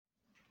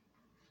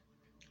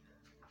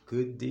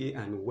Good day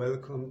and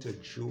welcome to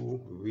Joe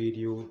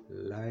Radio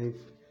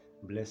Live.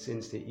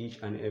 Blessings to each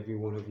and every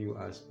one of you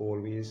as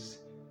always.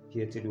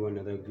 Here to do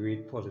another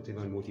great positive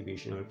and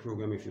motivational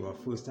program. If you are a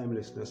first-time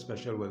listener,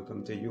 special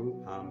welcome to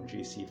you. I'm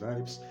JC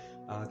Vibes.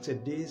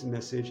 Today's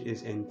message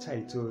is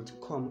entitled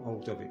Come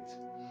Out of It.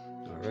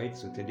 Alright,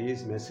 so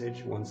today's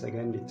message, once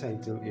again, the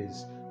title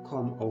is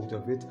Come Out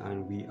of It,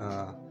 and we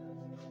are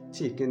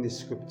taking the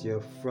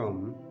scripture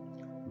from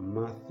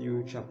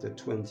Matthew chapter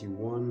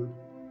 21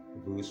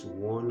 verse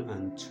 1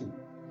 and 2.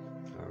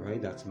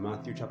 Alright, that's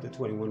Matthew chapter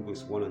 21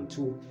 verse 1 and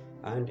 2,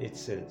 and it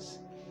says,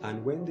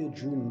 And when they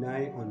drew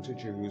nigh unto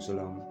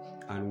Jerusalem,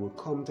 and were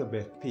come to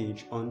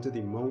Bethphage unto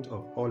the Mount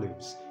of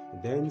Olives,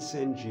 then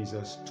sent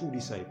Jesus 2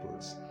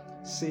 disciples,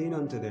 saying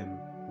unto them,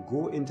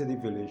 Go into the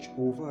village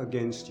over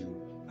against you,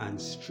 and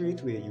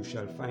straightway you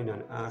shall find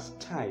an ass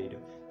tied,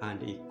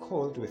 and a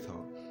colt with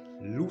her.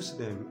 Loose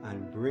them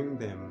and bring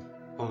them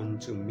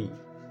unto me.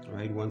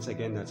 Right, once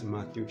again, that's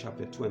Matthew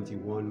chapter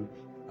 21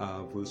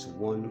 verse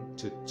 1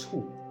 to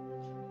 2.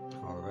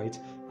 All right,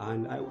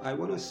 and I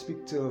want to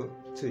speak to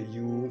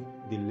you,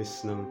 the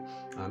listener.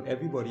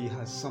 Everybody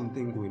has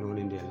something going on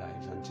in their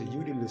lives, and to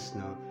you, the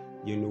listener,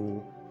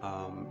 you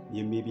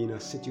may be in a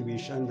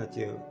situation that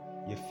you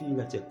feel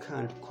that you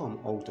can't come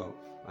out of,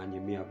 and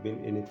you may have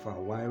been in it for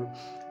a while,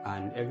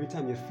 and every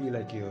time you feel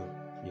like you're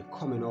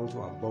coming out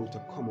or about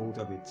to come out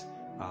of it,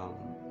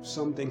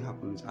 something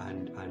happens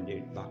and you're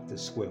back to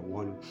square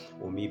one,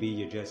 or maybe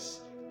you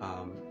just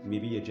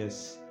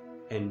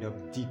end up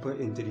deeper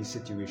into the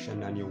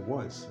situation than you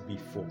was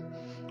before,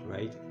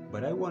 right?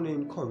 But I want to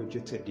encourage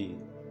you today,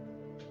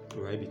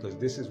 right? Because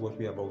this is what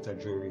we're about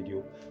at Joe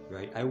Radio,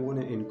 right? I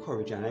want to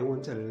encourage and I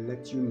want to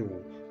let you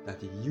know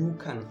that you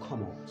can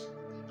come out.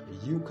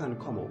 You can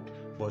come out,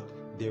 but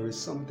there is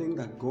something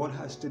that God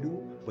has to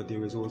do, but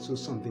there is also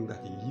something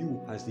that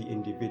you as the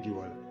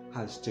individual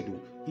has to do.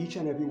 Each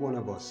and every one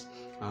of us,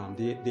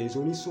 there's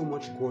only so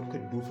much God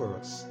could do for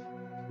us.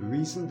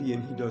 Reason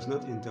being, He does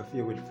not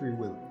interfere with free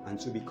will,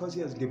 and so because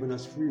He has given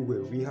us free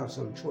will, we have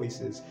some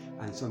choices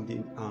and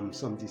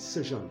some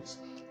decisions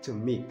to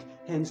make.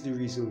 Hence the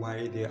reason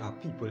why there are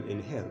people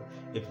in hell.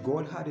 If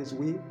God had His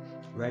way,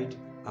 right,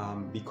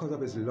 because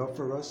of His love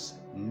for us,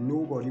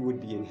 nobody would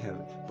be in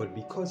hell. But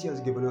because He has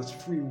given us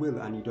free will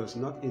and He does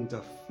not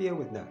interfere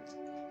with that,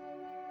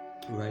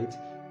 right,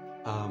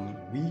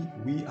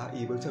 we are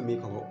able to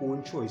make our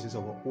own choices,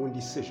 our own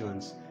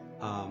decisions,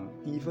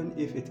 even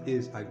if it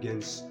is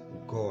against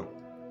God,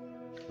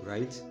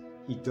 right?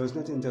 He does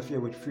not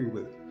interfere with free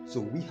will. So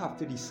we have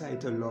to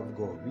decide to love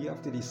God. We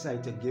have to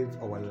decide to give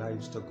our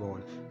lives to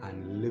God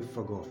and live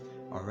for God.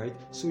 All right.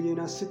 So you're in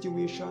a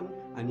situation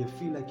and you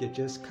feel like you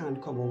just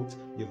can't come out.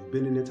 You've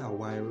been in it a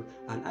while,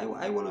 and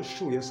I want to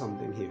show you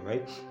something here,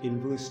 right? In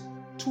verse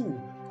 2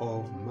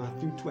 of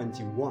Matthew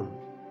 21,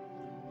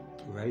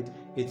 right?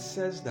 It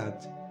says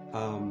that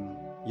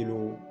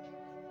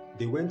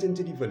they went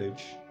into the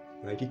village.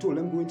 Right, He told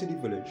them, go into the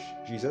village.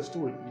 Jesus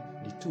told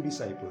the 2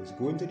 disciples,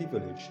 go into the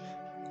village,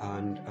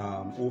 and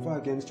over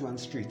against you and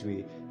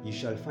straightway ye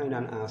shall find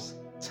an ass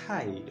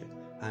tied,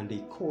 and a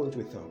colt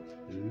with her.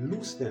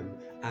 Loose them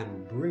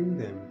and bring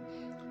them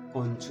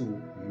unto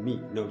me.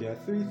 Now there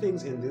are 3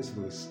 things in this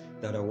verse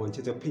that I want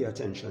you to pay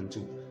attention to.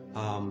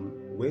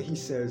 Where he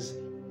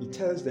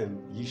tells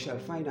them, ye shall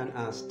find an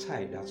ass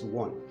tied. That's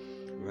 1,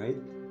 right?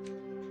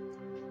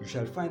 You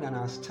shall find an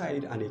ass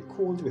tied and a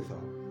colt with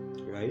her.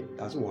 Right,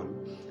 that's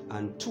 1.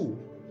 And 2,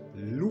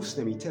 loose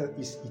them. He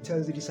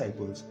tells the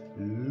disciples,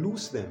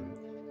 loose them.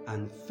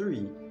 And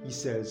 3, he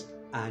says,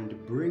 and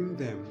bring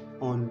them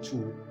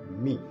unto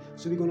me.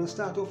 So we're going to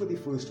start off with the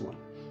first one,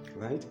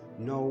 right?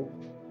 Now,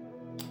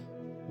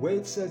 where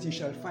it says, you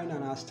shall find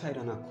an ass tied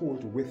and a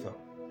colt with her,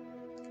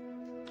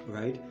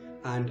 right?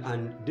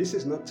 And this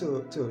is not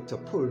to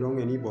pull down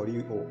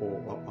anybody,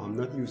 or I'm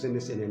not using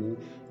this in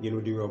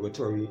any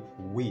derogatory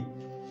way,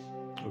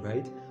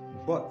 right?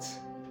 But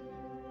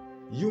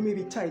you may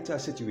be tied to a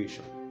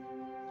situation,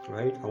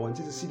 right? I want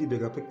you to see the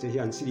bigger picture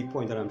here and see the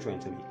point that I'm trying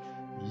to make.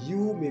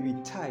 You may be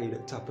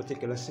tied to a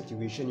particular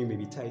situation. You may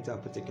be tied to a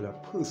particular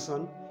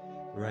person,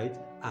 right?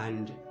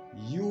 And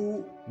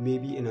you may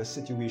be in a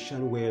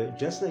situation where,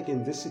 just like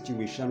in this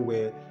situation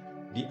where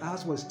the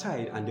ass was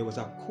tied and there was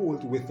a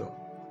colt with her.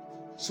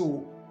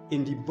 So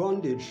in the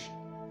bondage,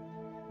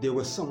 there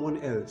was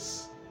someone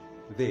else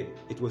there.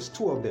 It was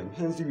 2 of them.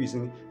 Hence the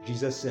reason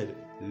Jesus said,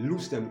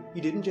 loose them.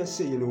 He didn't just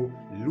say,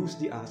 loose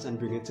the ass and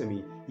bring it to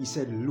me. He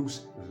said,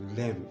 loose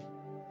them,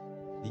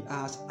 the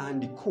ass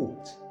and the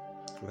colt,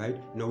 right?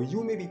 Now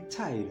you may be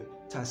tied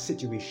to a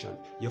situation.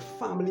 Your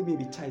family may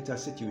be tied to a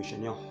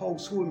situation. Your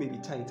household may be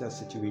tied to a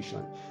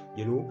situation.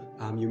 You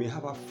may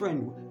have a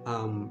friend,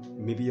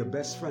 maybe your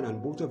best friend,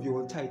 and both of you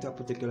are tied to a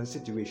particular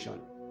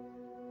situation,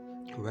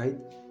 right?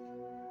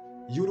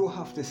 You don't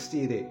have to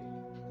stay there.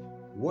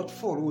 What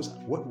follows?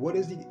 What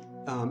is the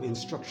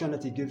instruction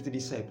that He gives the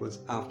disciples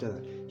after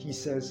that? He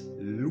says,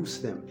 loose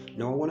them.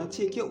 Now I want to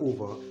take you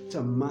over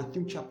to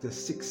Matthew chapter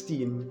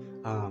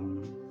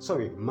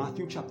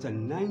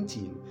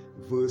 19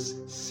 verse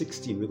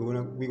 16.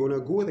 We're gonna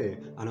go there,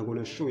 and I'm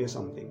gonna show you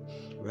something,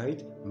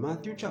 right?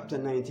 Matthew chapter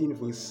 19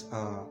 verse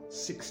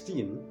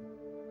 16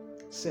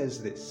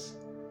 says this.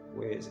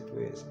 Where is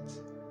it?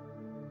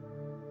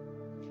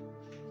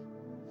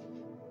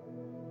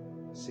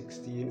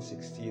 16.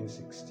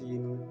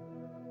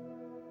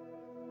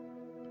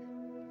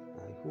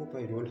 I hope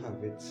I don't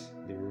have it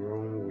the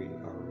wrong way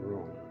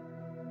around.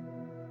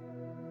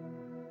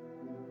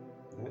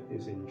 That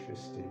is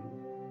interesting.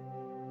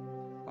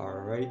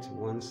 Alright,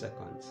 1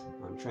 second.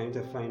 I'm trying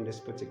to find this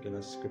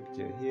particular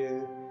scripture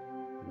here.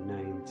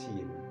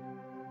 19.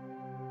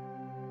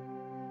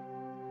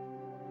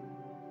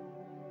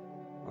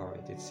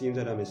 Alright, it seems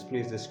that I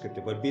misplaced the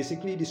scripture, but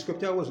basically the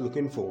scripture I was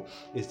looking for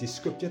is the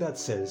scripture that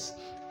says,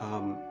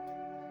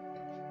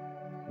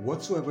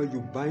 whatsoever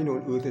you bind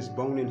on earth is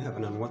bound in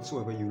heaven, and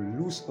whatsoever you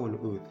loose on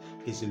earth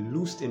is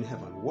loosed in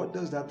heaven. What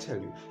does that tell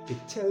you? It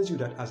tells you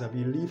that as a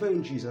believer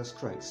in Jesus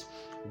Christ,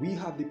 we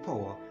have the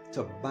power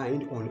to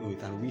bind on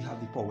earth, and we have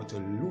the power to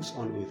loose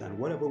on earth, and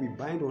whatever we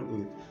bind on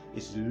earth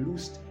is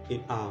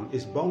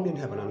is bound in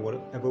heaven, and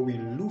whatever we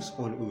loose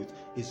on earth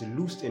is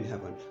loosed in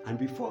heaven. And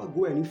before I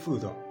go any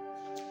further,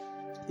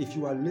 if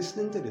you are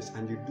listening to this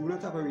and you do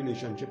not have a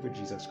relationship with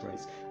Jesus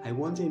Christ, I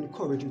want to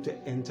encourage you to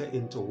enter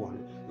into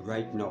one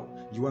right now.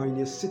 You are in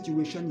a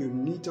situation, you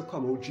need to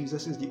come out.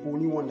 Jesus is the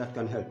only one that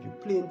can help you.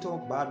 Plain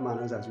talk, bad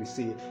manners, as we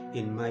say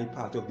in my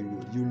part of the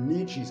world. You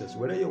need Jesus.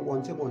 Whether you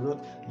want him or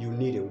not, you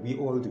need him. We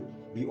all do.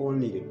 We all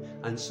need him.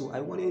 And so I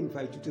want to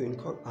invite you to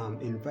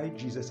invite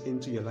Jesus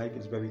into your life.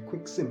 It's very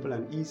quick, simple,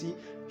 and easy.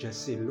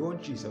 Just say,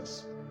 Lord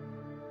Jesus,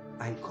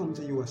 I come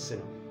to you a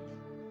sinner.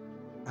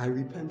 I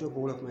repent of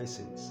all of my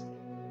sins.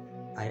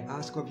 I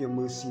ask of your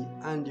mercy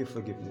and your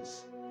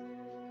forgiveness.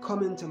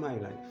 Come into my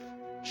life.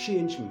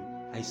 Change me.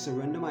 I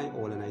surrender my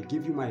all and I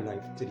give you my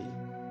life today.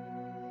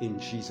 In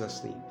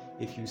Jesus' name.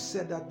 If you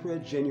said that prayer,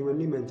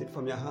 genuinely meant it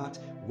from your heart,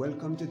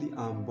 welcome to the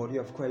body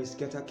of Christ.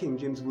 Get a King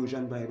James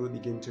Version Bible.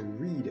 Begin to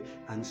read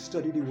and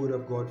study the Word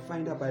of God.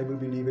 Find a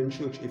Bible-believing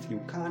church if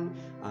you can.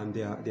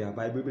 There are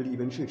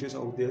Bible-believing churches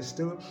out there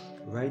still,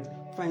 right?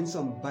 Find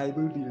some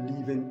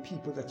Bible-believing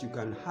people that you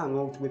can hang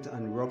out with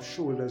and rub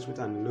shoulders with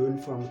and learn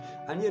from,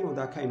 and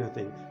that kind of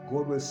thing.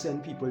 God will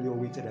send people your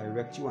way to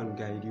direct you and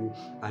guide you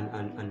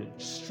and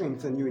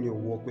strengthen you in your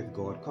walk with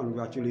God.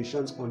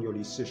 Congratulations on your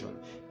decision.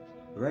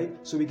 Right?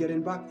 So we're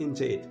getting back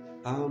into it.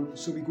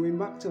 So we're going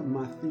back to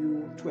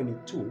Matthew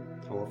 21,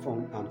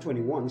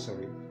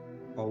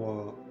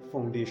 our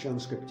foundation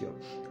scripture.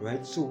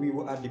 Right? So we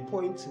were at the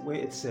point where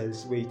he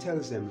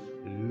tells them,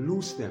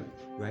 loose them.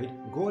 Right?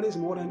 God is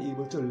more than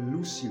able to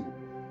loose you.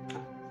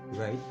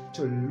 Right?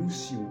 To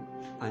loose you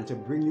and to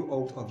bring you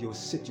out of your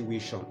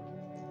situation.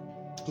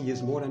 He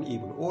is more than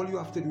able. All you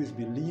have to do is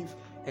believe,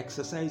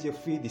 exercise your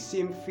faith, the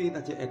same faith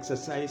that you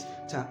exercise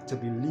to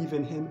believe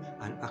in him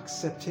and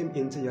accept him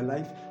into your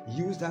life.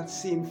 Use that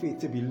same faith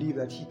to believe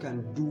that he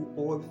can do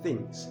all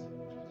things,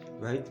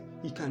 right?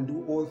 He can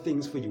do all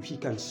things for you. He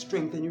can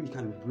strengthen you. He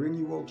can bring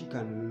you out. He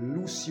can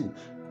loose you.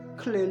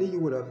 Clearly, you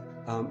would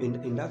have,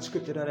 in that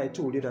scripture that I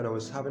told you that I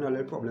was having a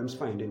little problems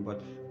finding,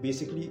 but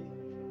basically,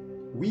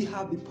 we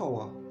have the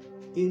power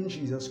in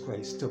Jesus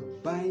Christ to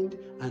bind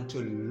and to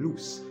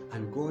loose,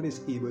 and God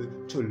is able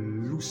to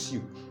loose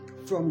you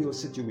from your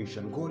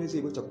situation. God is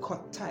able to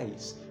cut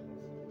ties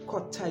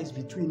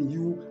between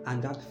you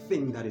and that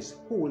thing that is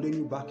holding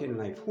you back in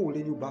life,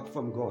 holding you back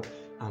from God,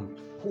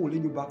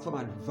 holding you back from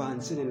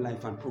advancing in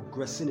life and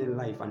progressing in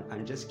life,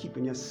 and just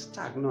keeping you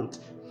stagnant.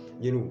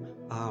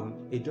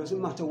 It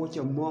doesn't matter what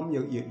your mom,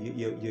 your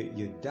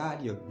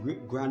dad, your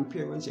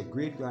grandparents, your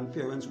great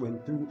grandparents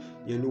went through.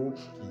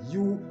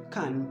 You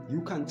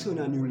can turn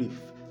a new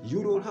leaf.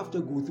 You don't have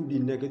to go through the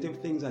negative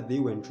things that they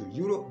went through.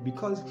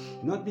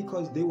 Not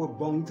because they were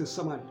bound to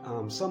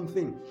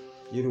something.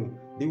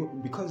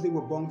 Because they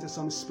were bound to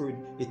some spirit,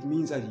 it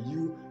means that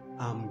you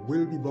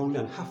will be bound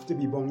and have to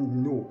be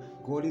bound. No,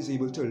 God is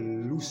able to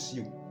loose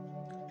you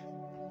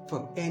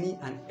from any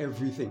and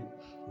everything.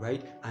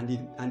 Right? And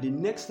the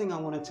next thing I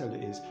want to tell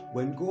you is,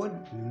 when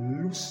God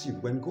looses you,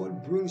 when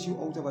God brings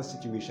you out of a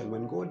situation,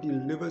 when God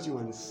delivers you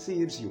and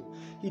saves you,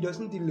 he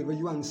doesn't deliver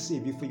you and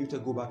save you for you to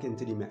go back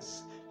into the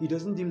mess. He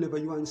doesn't deliver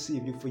you and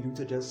save you for you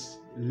to just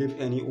live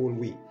any old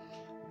way.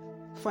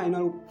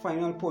 Final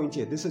point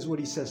here. This is what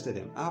he says to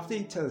them. After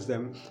he tells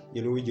them,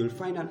 you'll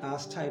find an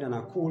ass tied and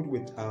a colt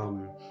with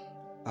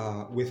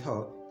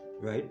her.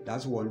 Right?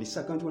 That's one. The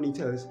second one, he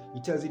tells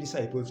the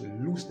disciples,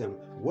 loose them.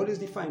 What is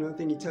the final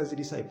thing he tells the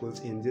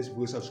disciples in this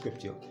verse of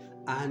scripture?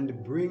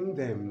 And bring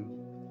them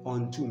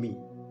unto me.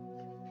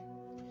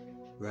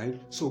 Right?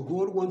 So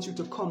God wants you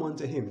to come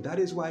unto him. That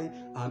is why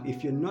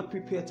if you're not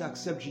prepared to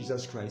accept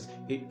Jesus Christ,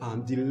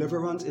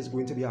 deliverance is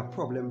going to be a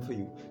problem for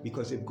you.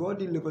 Because if God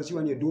delivers you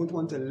and you don't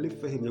want to live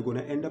for him, you're going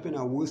to end up in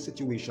a worse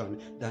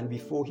situation than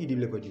before he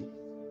delivered you.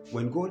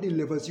 When God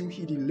delivers you,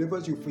 He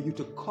delivers you for you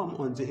to come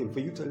unto Him,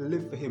 for you to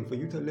live for Him, for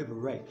you to live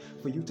right,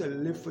 for you to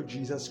live for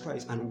Jesus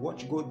Christ and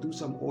watch God do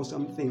some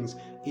awesome things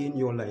in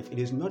your life. It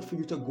is not for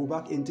you to go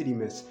back into the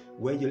mess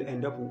where you'll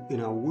end up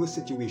in a worse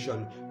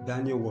situation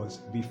than you was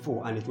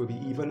before, and it will be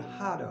even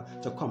harder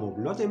to come out.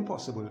 Not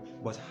impossible,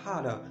 but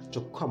harder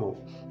to come out.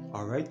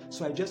 All right?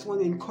 So I just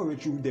want to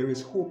encourage you, there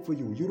is hope for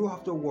you. You don't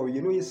have to worry.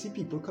 You see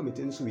people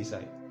committing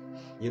suicide.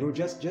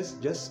 Just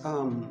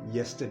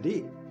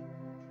yesterday,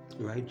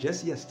 right?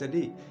 Just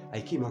yesterday,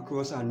 I came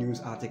across a news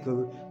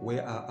article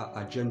where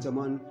a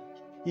gentleman,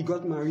 he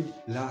got married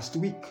last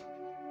week,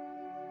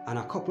 and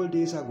a couple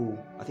days ago,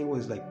 I think it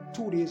was like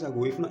 2 days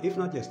ago, if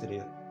not yesterday,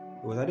 it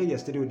was either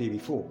yesterday or the day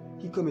before,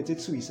 he committed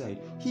suicide.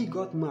 He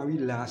got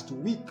married last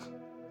week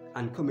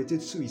and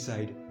committed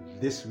suicide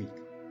this week,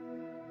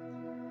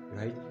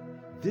 right?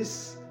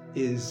 This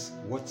is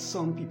what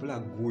some people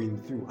are going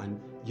through, and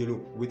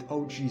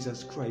without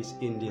Jesus Christ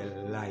in their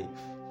life.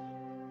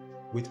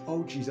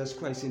 Without Jesus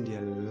Christ in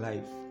their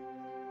life.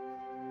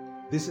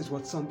 This is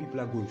what some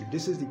people are going through.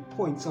 This is the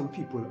point some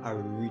people are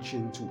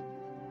reaching to.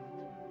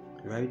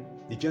 Right?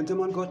 The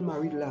gentleman got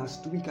married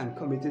last week and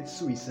committed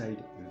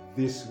suicide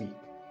this week.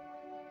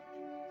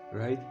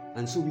 Right?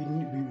 And so we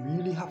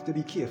really have to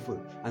be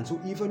careful. And so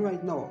even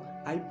right now,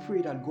 I pray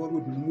that God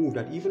would move,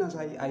 that even as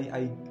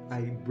I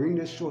bring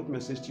this short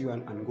message to you,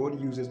 and God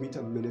uses me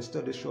to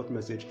minister this short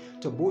message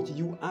to both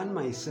you and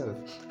myself,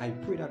 I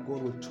pray that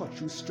God will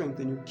touch you,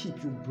 strengthen you,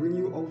 keep you, bring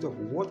you out of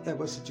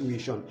whatever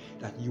situation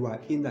that you are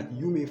in, that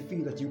you may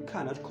feel that you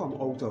cannot come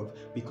out of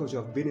because you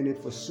have been in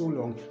it for so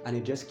long, and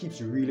it just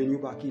keeps reeling you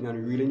back in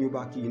and reeling you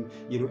back in.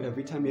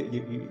 Every time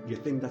you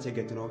think that you're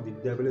getting out, the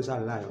devil is a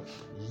liar.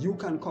 You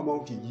can come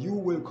out, you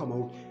will come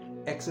out.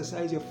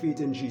 Exercise your faith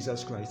in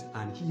Jesus Christ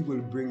and He will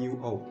bring you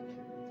out.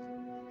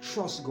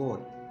 Trust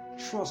God.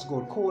 Trust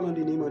God. Call on the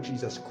name of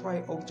Jesus.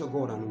 Cry out to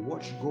God and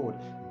watch God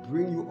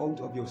bring you out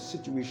of your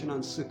situation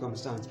and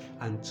circumstance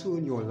and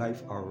turn your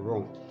life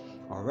around.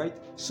 Alright,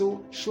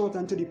 so short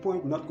and to the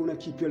point, not going to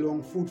keep you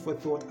long. Food for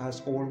thought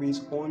as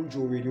always on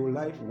Joe Radio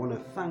Live. I want to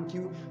thank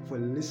you for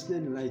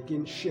listening,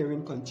 liking,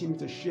 sharing. Continue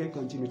to share,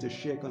 continue to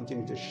share,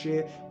 continue to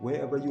share.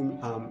 Wherever you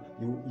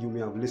may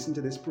have listened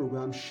to this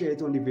program, share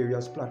it on the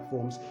various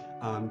platforms.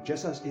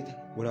 Just as it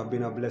would have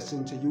been a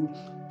blessing to you,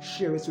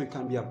 share it so it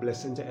can be a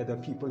blessing to other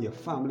people, your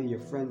family, your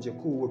friends, your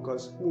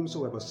co-workers,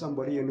 whomsoever,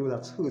 somebody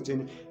that's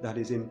hurting, that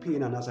is in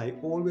pain. And as I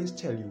always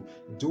tell you,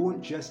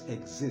 don't just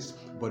exist,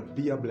 but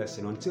be a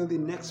blessing. Until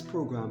the next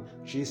program,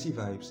 JC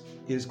Vibes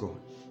is gone.